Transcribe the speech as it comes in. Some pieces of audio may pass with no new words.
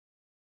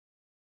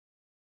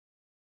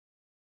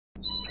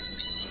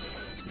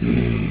Listen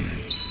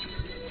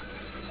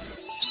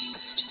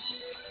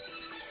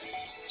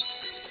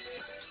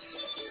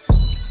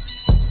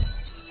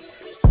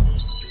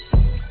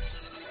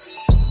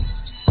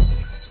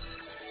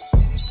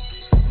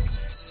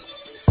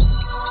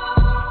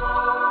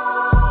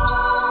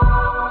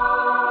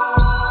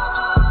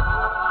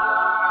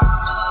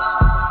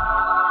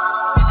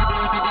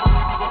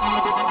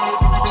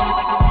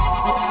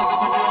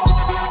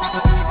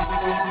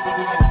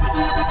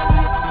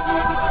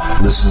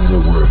to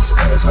the words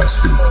as I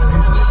speak,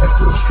 may the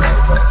echoes drown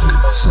my beat.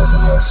 Send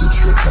a message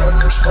straight down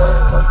your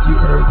spine, like you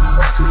heard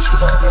the message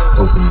divine.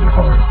 Open your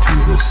heart to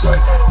this sight,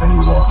 may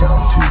you walk out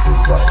into the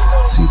light.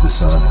 See the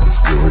sun in its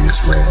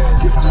glorious rain,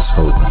 giving us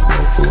hope in a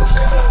world full of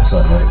pain.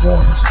 Sunlight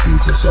warms,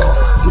 feeds us all,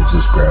 gives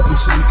us gravity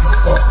so we can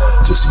fall.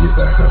 Just to get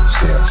back up and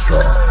stand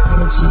strong,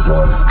 and it's been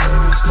going in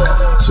millions long.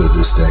 So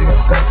this day I'm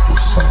thankful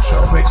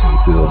sunshine makes me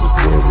feel that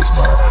the world is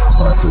mine.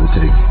 Mine for the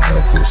taking, no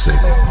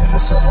forsaking. In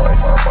the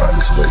sunlight my mind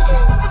is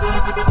waking.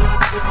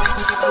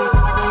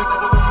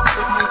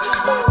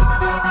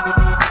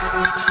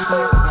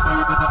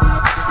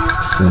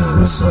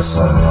 This is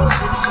silence.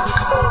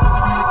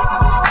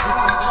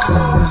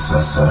 This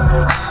is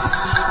silence.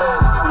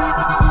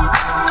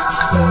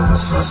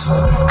 This is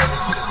silence.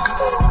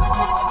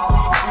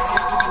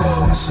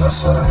 This is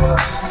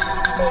silence.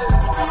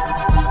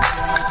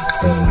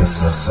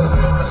 This is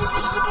silence.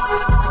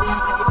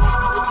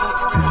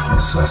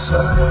 This is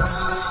silence.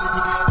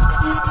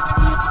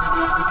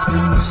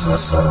 This is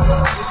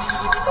silence.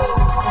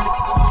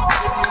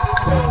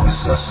 This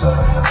is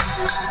silence.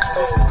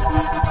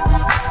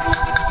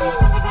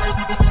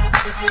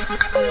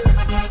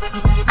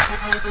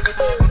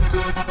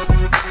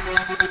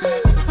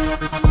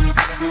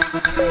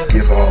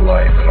 Give all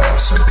life an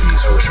awesome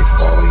peace. Wish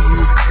upon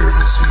you to cure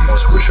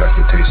disease. Wish I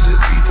could taste it,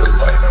 be the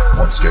light.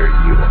 One stare at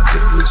you and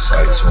get lose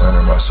sight.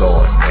 Surrender my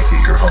soul and make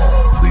it your home.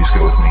 Please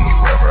go with me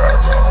wherever I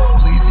roam.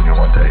 Leading you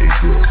one day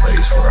to a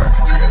place where I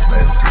can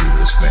transmit through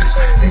this space.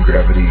 In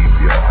gravity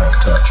we all have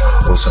touch.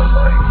 Oh,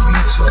 sunlight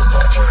means so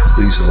much.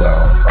 Please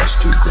allow us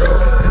to grow.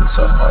 In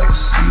sunlight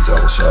seeds I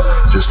will sow.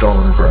 Just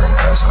only burn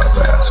as I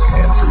bask.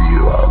 And for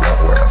you I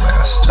won't wear a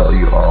mask. Tell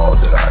you all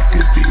that I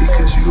could be,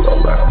 cause you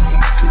allow me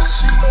to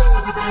see.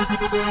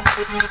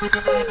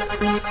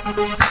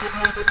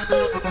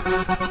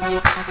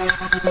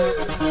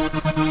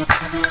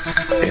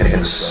 It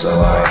is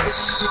so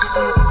ice.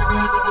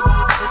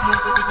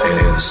 It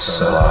is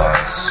so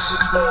ice.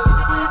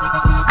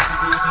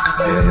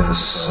 It is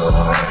so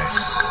ice.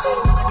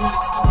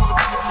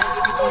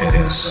 It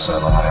is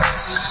so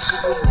ice.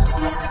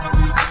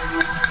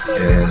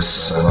 It is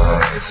so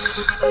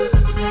ice.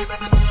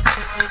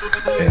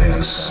 It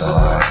is so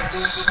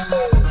ice.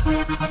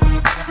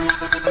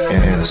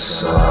 It is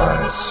so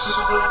ice.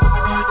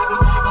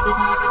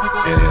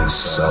 It is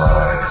so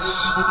ice.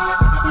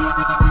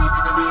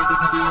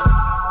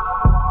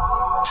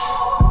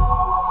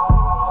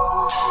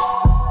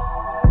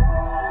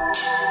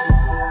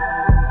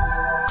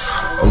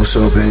 Oh,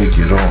 so big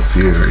you don't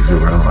fear. You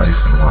are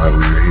life and why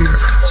we are here.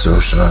 So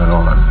shine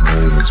on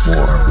millions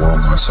more. Warm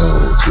my soul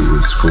to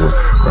its core.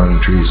 Running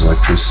trees,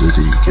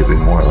 electricity, giving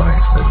more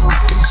life than we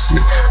can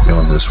see.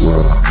 Beyond this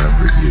world, I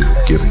remember you,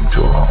 giving to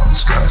all in the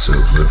sky so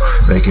blue.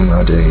 Making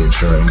my day,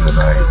 ensuring the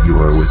night.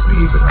 You are with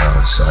me, even out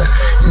of sight.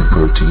 In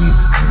protein and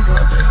in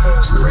my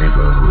veins, the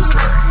rainbow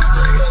during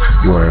rains.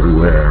 You are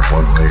everywhere,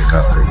 one way or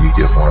another. You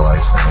give more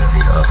life than any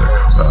other.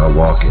 When I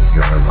walk in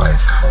your life,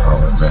 I'll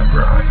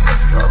remember I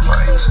am your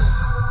light.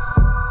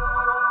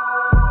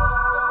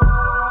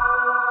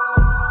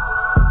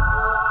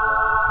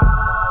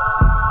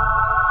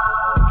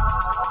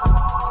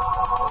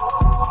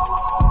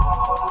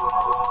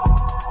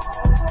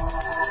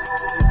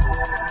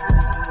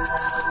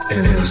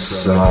 It is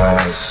so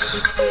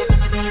ice.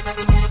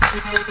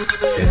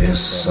 It is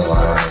so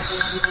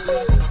ice.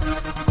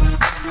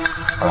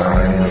 I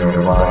am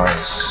your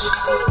ice.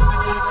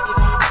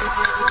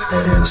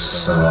 It is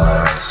so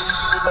ice.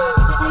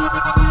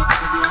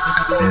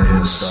 It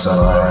is so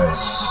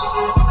ice.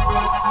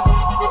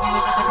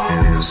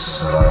 It is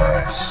so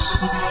ice.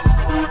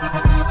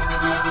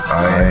 I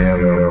am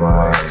your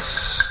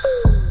ice.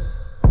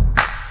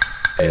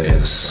 It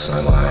is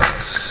so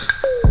ice.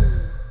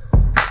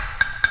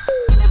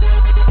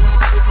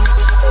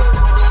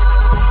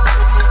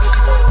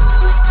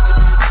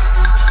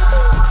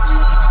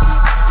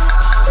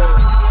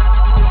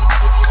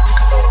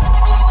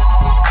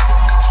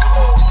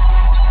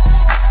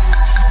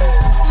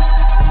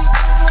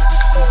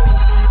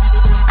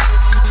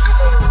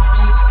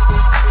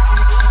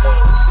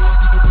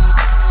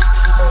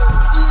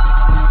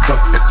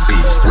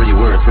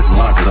 Written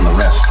larger than the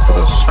rest, with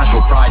a special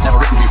pride never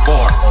written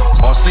before,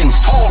 or since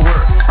tall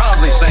word,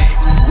 proudly say,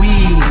 we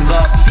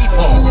the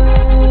people.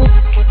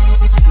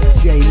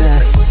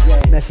 JMess,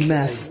 messy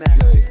mess.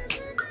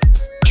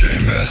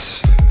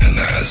 JMess and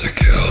the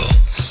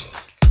Azakels.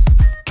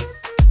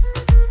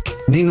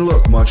 Need to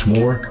look much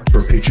more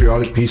for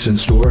patriotic peace in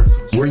store?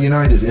 We're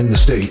united in the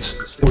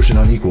states, portion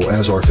unequal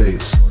as our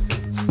faiths.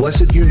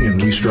 Blessed union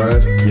we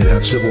strive, yet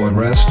have civil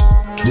unrest.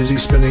 dizzy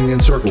spinning in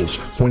circles,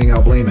 pointing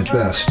out blame at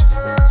best.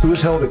 Who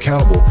is held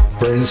accountable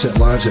for innocent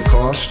lives at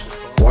cost?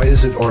 Why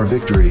is it our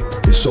victory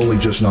is solely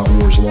just not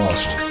wars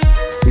lost?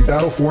 We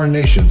battle foreign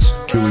nations,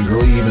 do we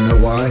really even know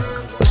why?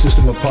 A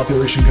system of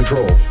population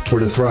control, where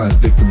to thrive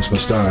victims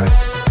must die.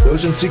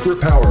 Those in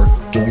secret power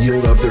won't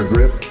yield up their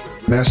grip.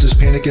 Masses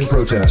panic and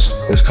protest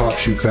as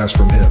cops shoot fast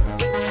from hip.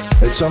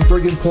 At some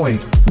friggin'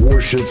 point, war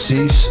should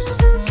cease.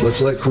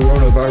 Let's let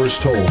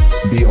coronavirus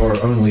toll be our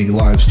only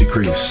lives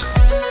decrease.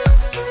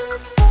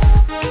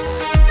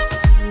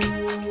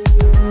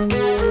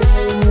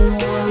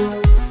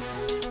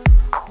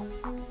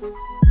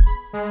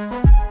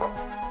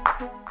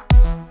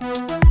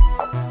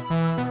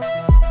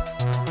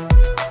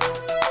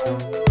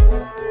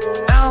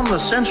 Down the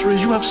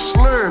centuries, you have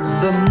slurred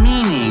the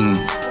meaning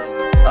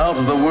out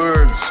of the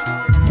words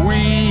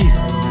 "we,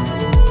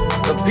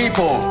 the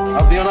people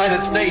of the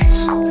United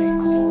States,"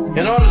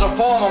 in order to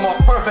form a more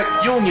perfect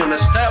union,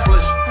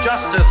 establish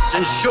justice,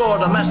 ensure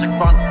domestic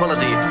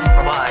tranquility,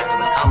 provide for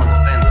the common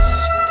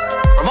defense,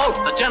 promote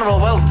the general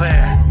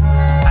welfare,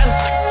 and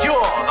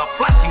secure the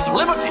blessings of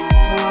liberty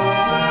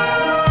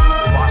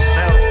for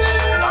ourselves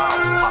and our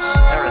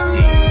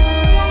posterity.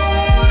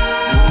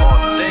 To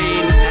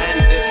ordain and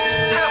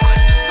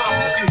establish this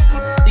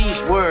Constitution,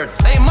 these words,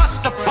 they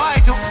must apply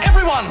to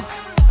everyone,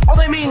 or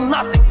they mean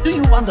nothing. Do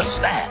you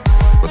understand?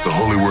 But the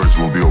holy words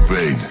will be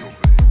obeyed.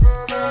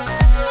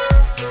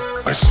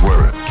 I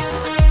swear it.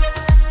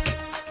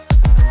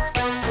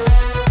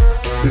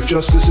 If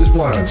justice is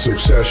blind, so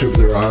sash over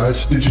their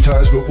eyes.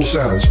 Digitize vocal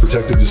sounds,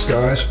 protective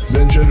disguise.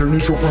 Then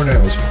gender-neutral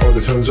pronouns are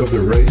the tones of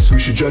their race. We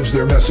should judge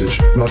their message,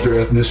 not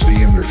their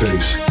ethnicity and their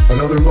face.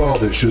 Another law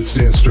that should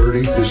stand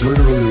sturdy is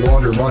literally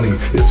launder money.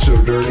 It's so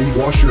dirty.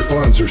 Wash your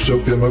funds or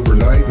soak them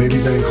overnight.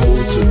 Maybe ban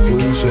colds and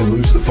flus and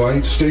lose the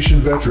fight. Station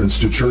veterans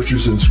to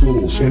churches and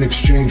schools. In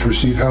exchange,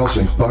 receive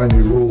housing, buy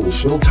new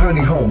rules. Build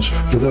tiny homes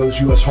for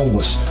those U.S.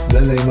 homeless.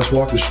 Then they must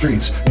walk the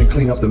streets and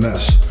clean up the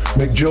mess.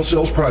 Make jail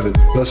cells private,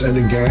 thus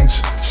ending gangs.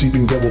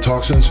 Seeping devil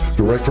toxins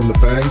direct from the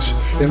fangs.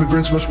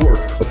 Immigrants must work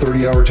a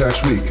 30-hour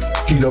tax week.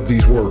 Heat up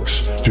these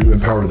works to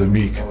empower the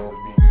meek.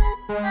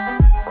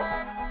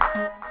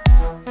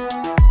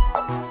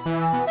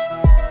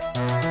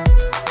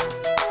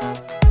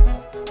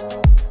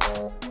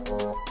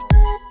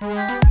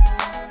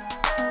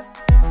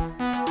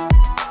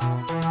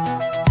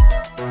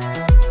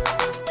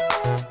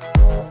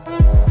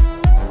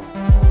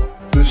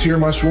 This here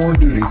my sworn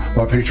duty,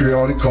 my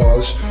patriotic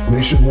cause,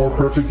 nation more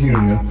perfect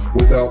union,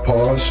 without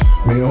pause.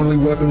 May only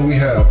weapon we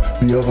have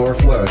be of our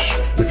flesh.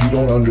 If you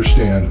don't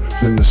understand,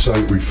 then the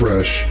sight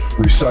refresh.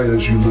 Recite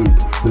as you loop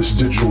this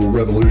digital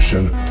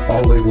revolution.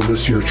 I'll label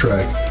this here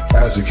track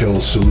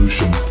Azakel's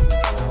Solution.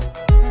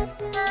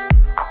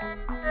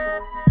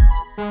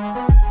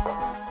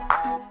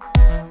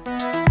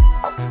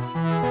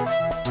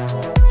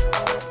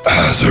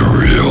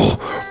 Azareal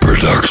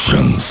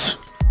Productions.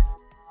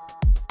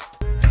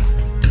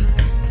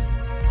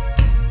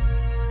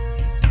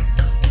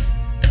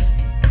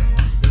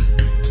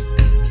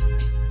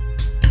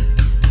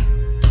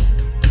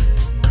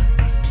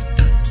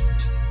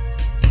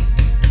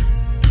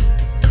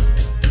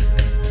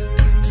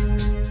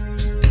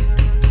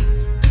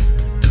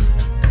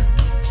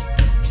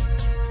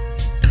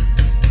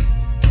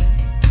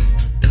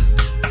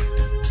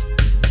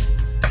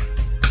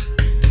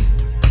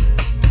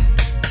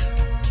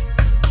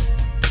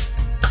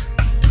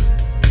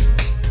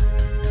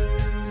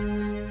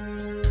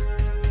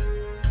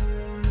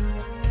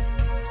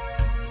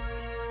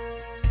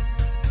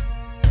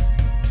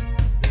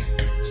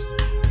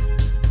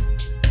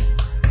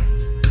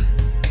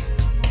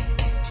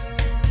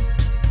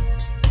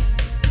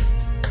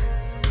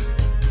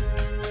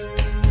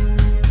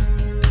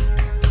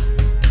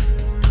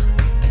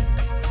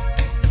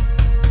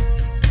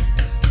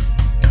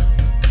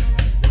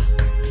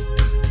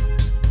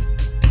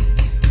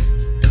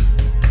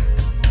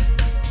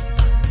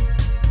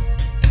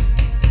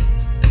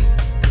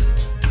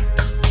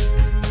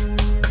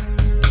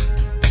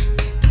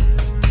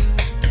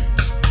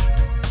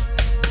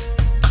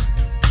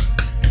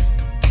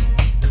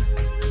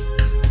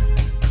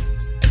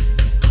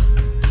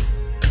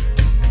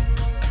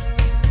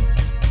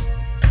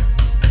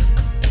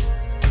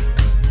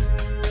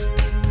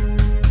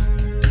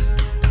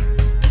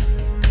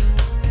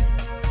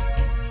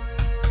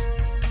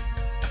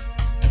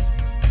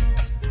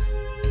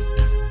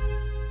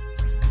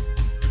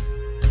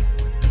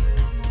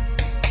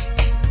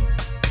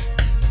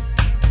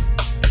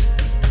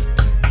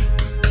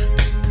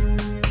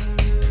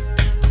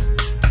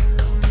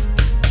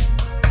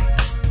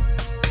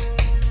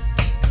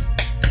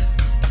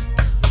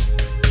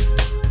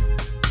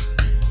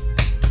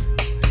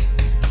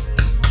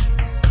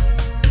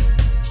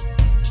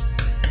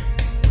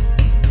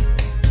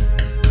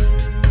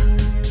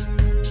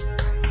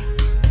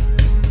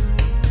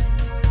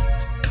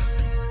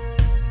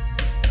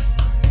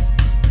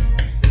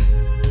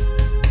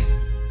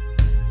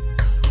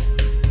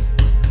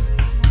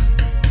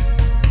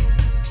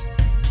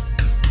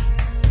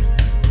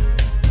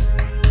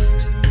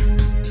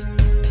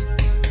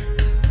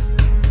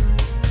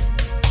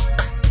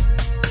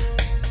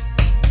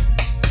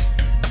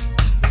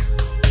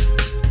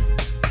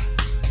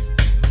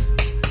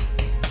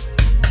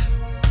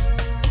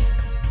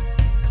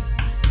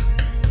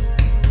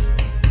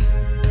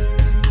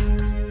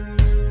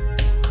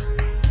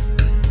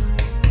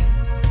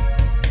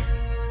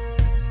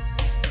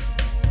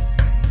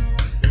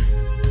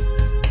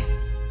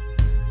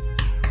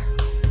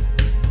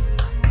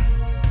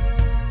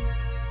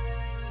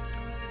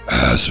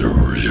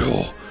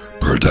 Azareal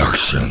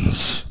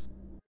Productions.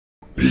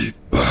 Beat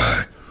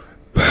by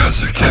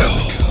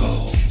Bazakel.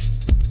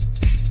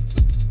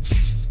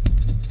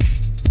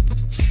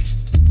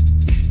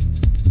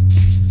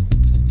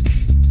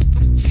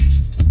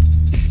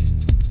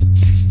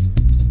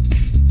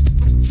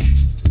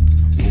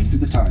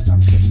 I'm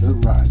accepting the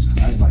rides.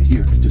 I am not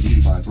here to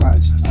beautify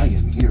brides. I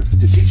am here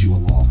to teach you a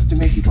law, to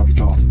make you drop your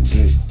jaw and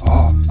say,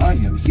 ah, I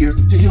am here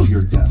to heal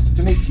your death,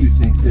 to make you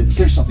think that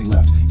there's something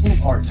left.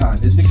 In our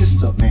time is an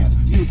existence of man.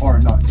 You are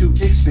not to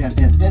expand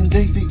and end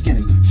a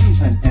beginning to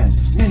an end.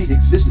 Many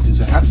existences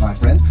have happened, my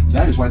friend.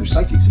 That is why there's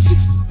psychics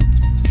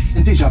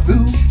and deja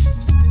vu.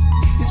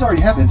 It's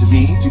already happened to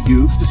me, to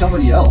you, to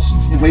somebody else,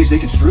 in ways they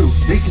construe.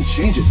 They can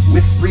change it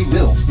with free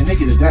will and make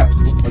it adapt,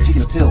 like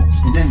taking a pill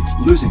and then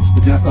losing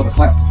the death of a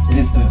clap and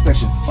then an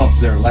infection of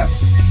their lap.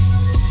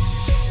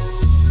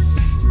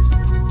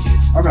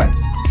 Alright,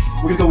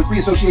 we're gonna go with free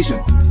association.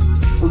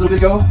 A little bit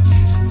ago,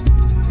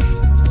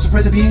 some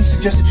present beings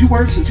suggested 2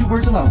 words and 2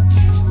 words alone.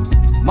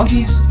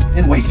 Monkeys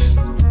and wait.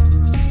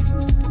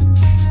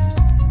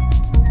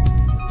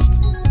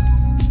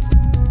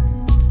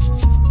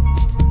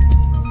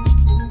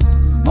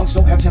 Monks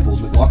don't have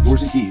temples with locked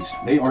doors and keys.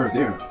 They are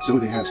there, so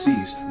they have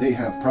C's. They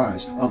have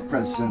prize of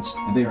presence,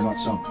 and they are not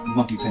some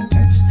monkey pen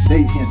tense.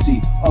 They can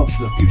see of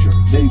the future.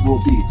 They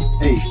will be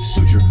a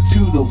suture to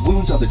the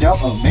wounds of the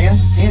doubt of man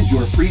and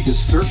your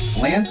pre-disturbed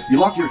land. You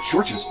lock your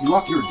churches, you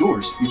lock your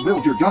doors, you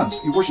wield your guns,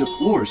 you worship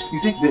wars. You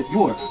think that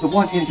you're the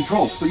one in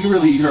control, but you're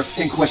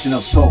in question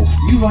of soul.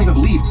 You don't even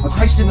believe a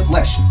Christ in the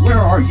flesh. Where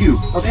are you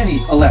of any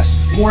less?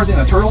 More than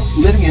a turtle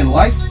living in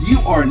life? You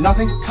are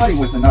nothing cutting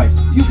with the knife.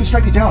 You can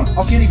strike me down,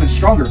 I'll get even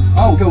stronger.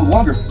 I'll go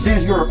longer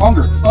than your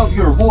hunger of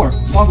your war.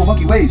 Mongol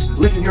monkey ways,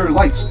 lifting your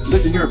lights,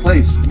 lifting your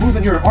plays,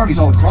 moving your armies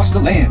all across the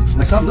land,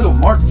 like some little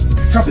Mark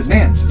trumpet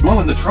man,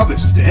 blowing the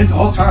trumpets to end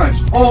all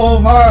times. Oh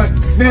my,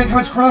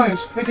 mankind's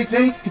crimes. They think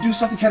they can do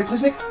something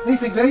cataclysmic. They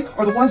think they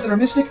are the ones that are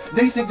mystic.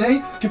 They think they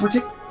can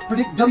predict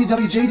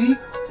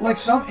WWJD like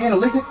some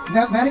analytic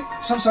mathematic,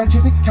 some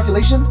scientific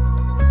calculation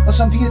of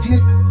some deity,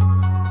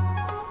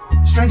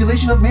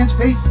 strangulation of man's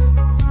faith.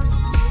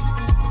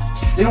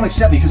 They don't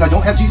accept me because I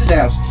don't have Jesus'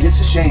 abs. It's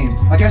a shame.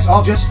 I guess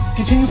I'll just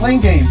continue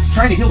playing game,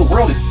 trying to heal the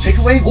world and take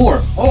away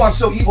war. Oh, I'm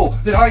so evil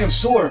that I am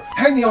sore.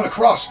 Hang me on a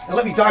cross and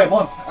let me die a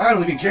month. I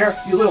don't even care,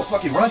 you little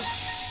fucking runt.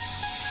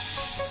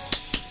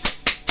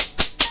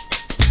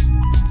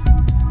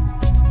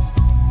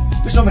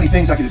 There's so many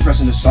things I could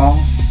address in this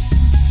song.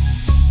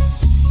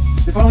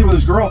 If only were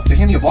this girl to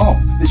hand me a ball,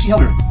 that she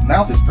held her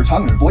mouth and her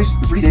tongue and her voice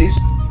for 3 days,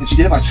 and she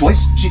did it by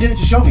choice. She did it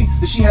to show me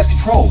that she has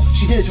control.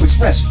 She did it to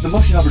express the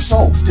motion of her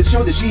soul, to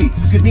show that she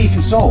could be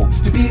console,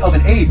 to be of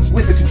an aid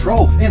with a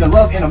control, and a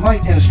love, and a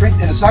might, and a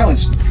strength, and a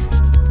silence,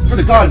 for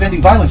the God of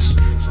ending violence.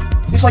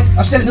 It's like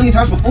I've said it 1,000,000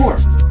 times before,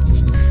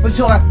 but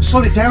until I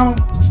slowed it down,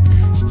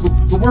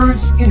 the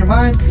words in your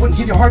mind wouldn't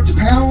give your heart to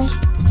pound,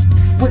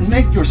 wouldn't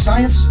make your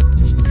science.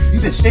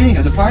 You've been stating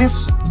a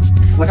defiance,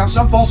 like I'm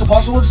some false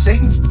apostle of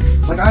Satan,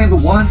 like I am the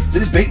one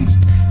that is baiting,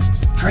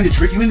 trying to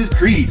trick you into the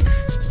creed.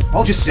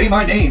 I'll just say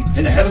my name,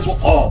 and the heavens will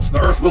fall, the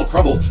earth will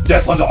crumble,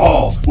 death unto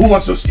all. Ooh,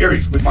 I'm so scary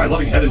with my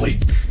loving heavenly.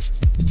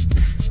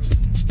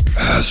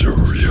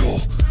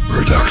 Azareal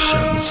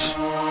Productions.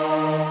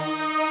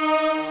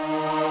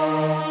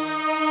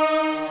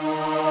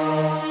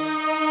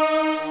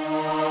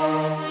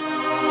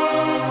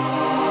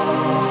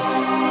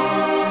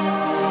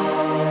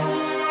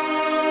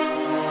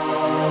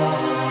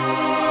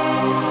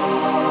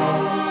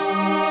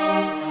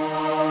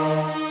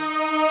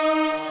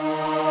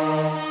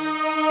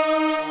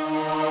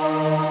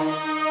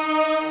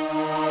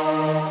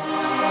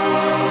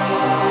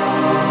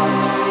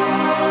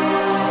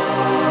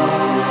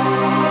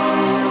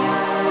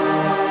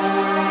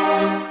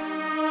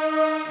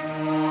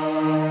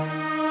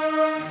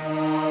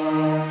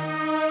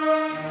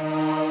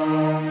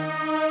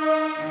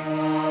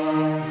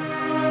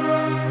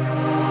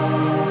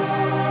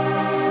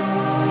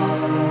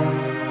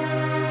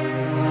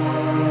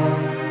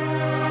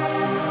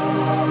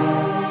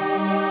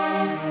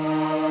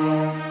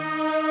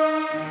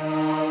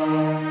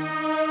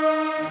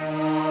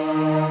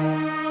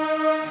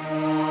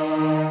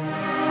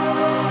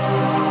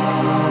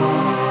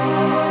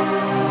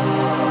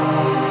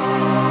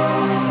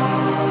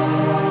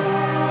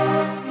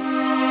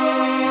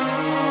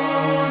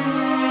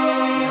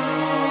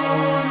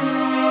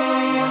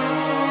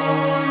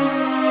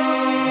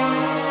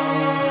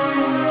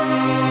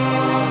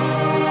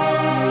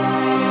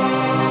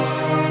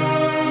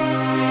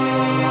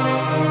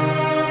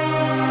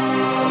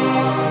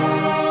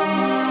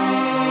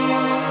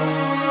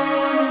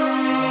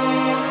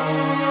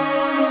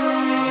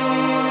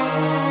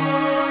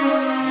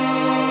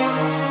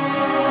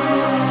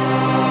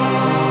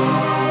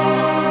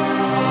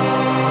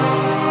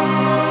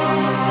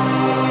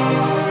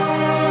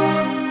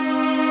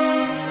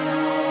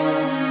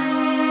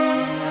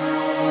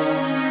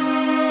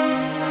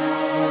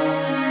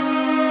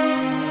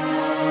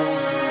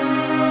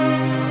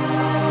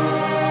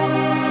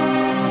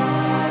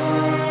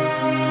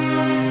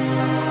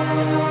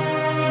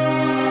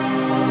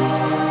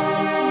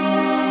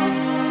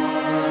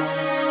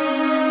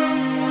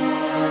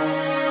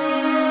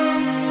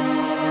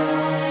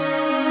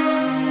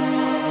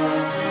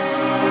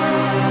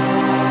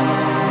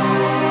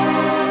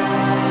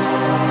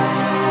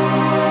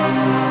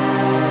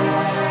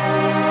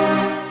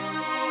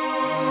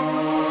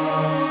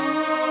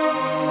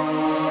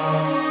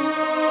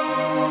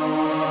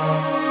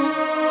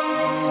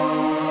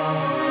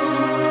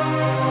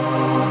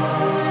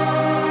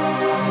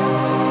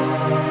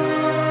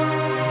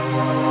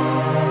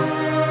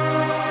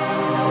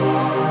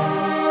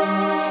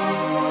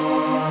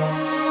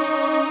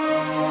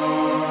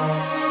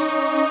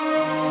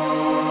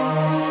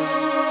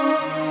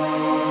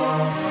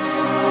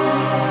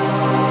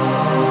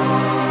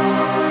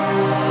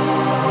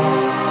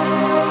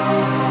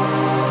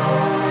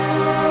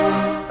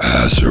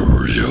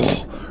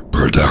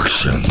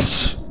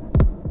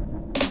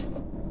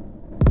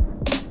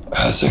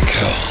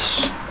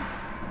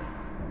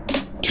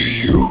 Do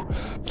you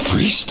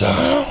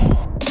freestyle?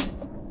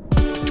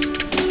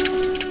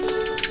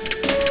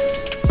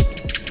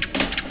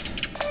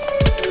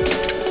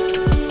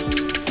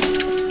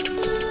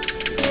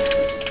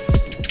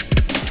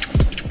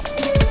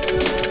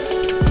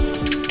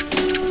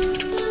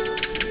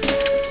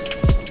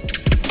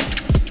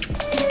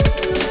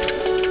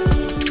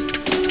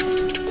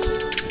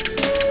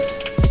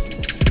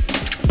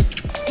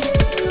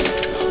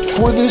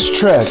 For this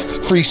track,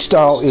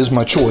 freestyle is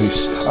my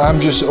choice.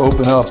 I'm just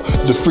open up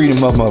the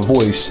freedom of my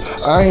voice.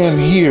 I am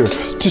here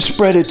to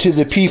spread it to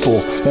the people,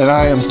 and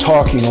I am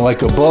talking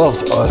like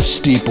above a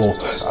steeple.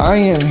 I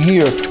am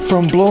here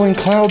from blowing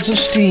clouds of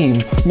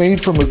steam,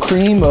 made from a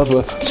cream of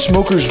a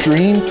smoker's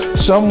dream,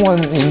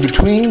 someone in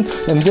between,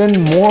 and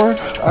then more.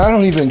 I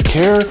don't even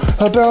care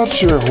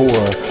about your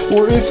whore,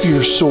 or if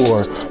you're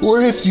sore,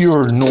 or if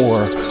you're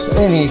nor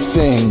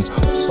anything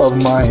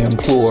of my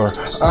implore.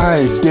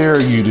 I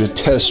dare you to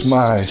test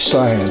my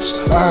science.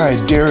 I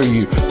dare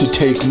you to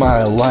take my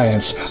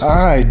alliance.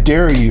 I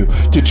dare you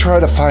to try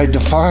to fight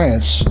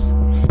defiance.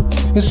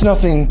 It's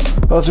nothing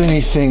of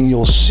anything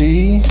you'll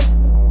see.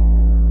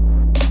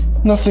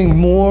 Nothing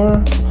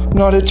more,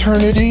 not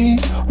eternity,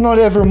 not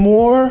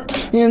evermore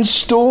in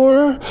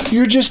store.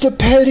 You're just a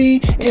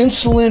petty,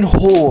 insolent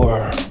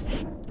whore.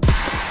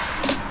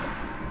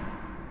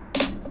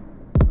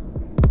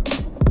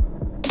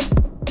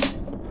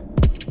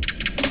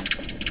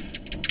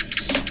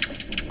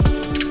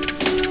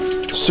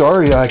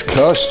 Sorry I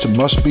cussed,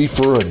 must be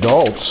for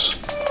adults.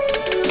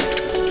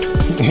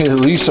 At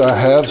least I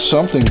have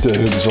something to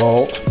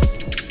exalt.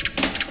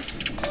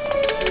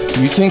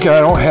 You think I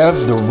don't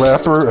have the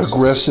rapper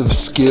aggressive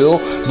skill,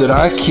 that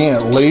I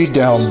can't lay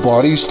down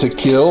bodies to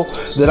kill,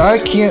 that I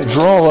can't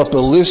draw up a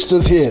list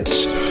of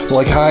hits,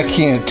 like I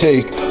can't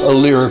take a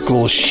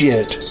lyrical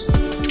shit.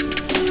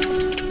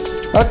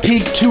 I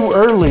peaked too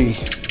early,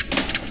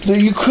 that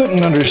you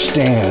couldn't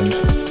understand.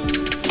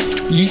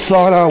 You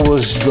thought I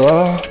was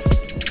the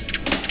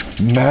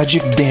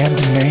magic damned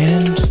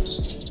man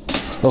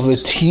of a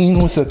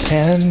teen with a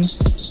pen,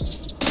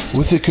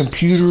 with a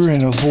computer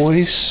and a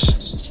voice,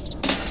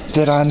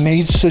 that I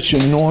made such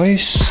a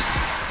noise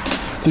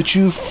that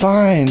you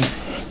find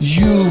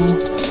you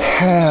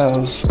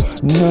have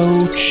no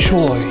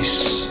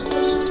choice.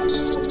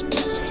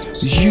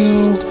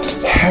 You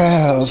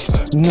have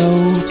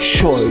no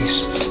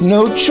choice.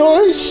 No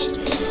choice?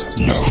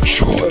 No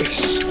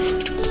choice.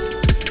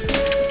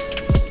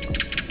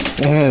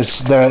 And it's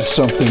that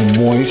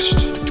something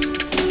moist.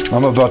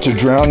 I'm about to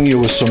drown you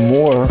with some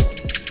more.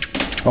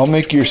 I'll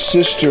make your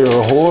sister a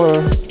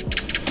whore,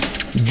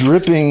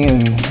 dripping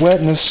in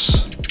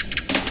wetness,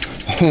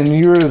 and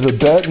you're the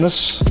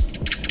betness.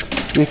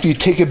 If you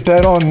take a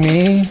bet on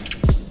me,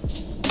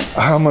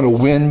 I'm gonna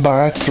win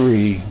by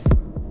 3.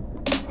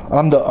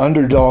 I'm the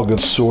underdog of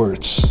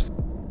sorts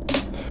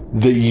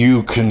that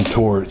you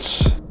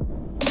contorts,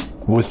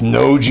 with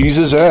no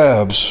Jesus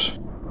abs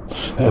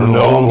and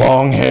no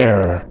long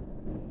hair.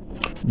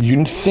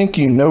 You think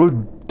you know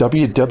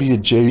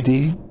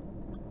WWJD?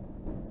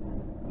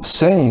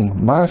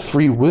 Saying my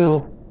free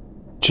will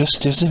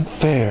just isn't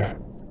fair.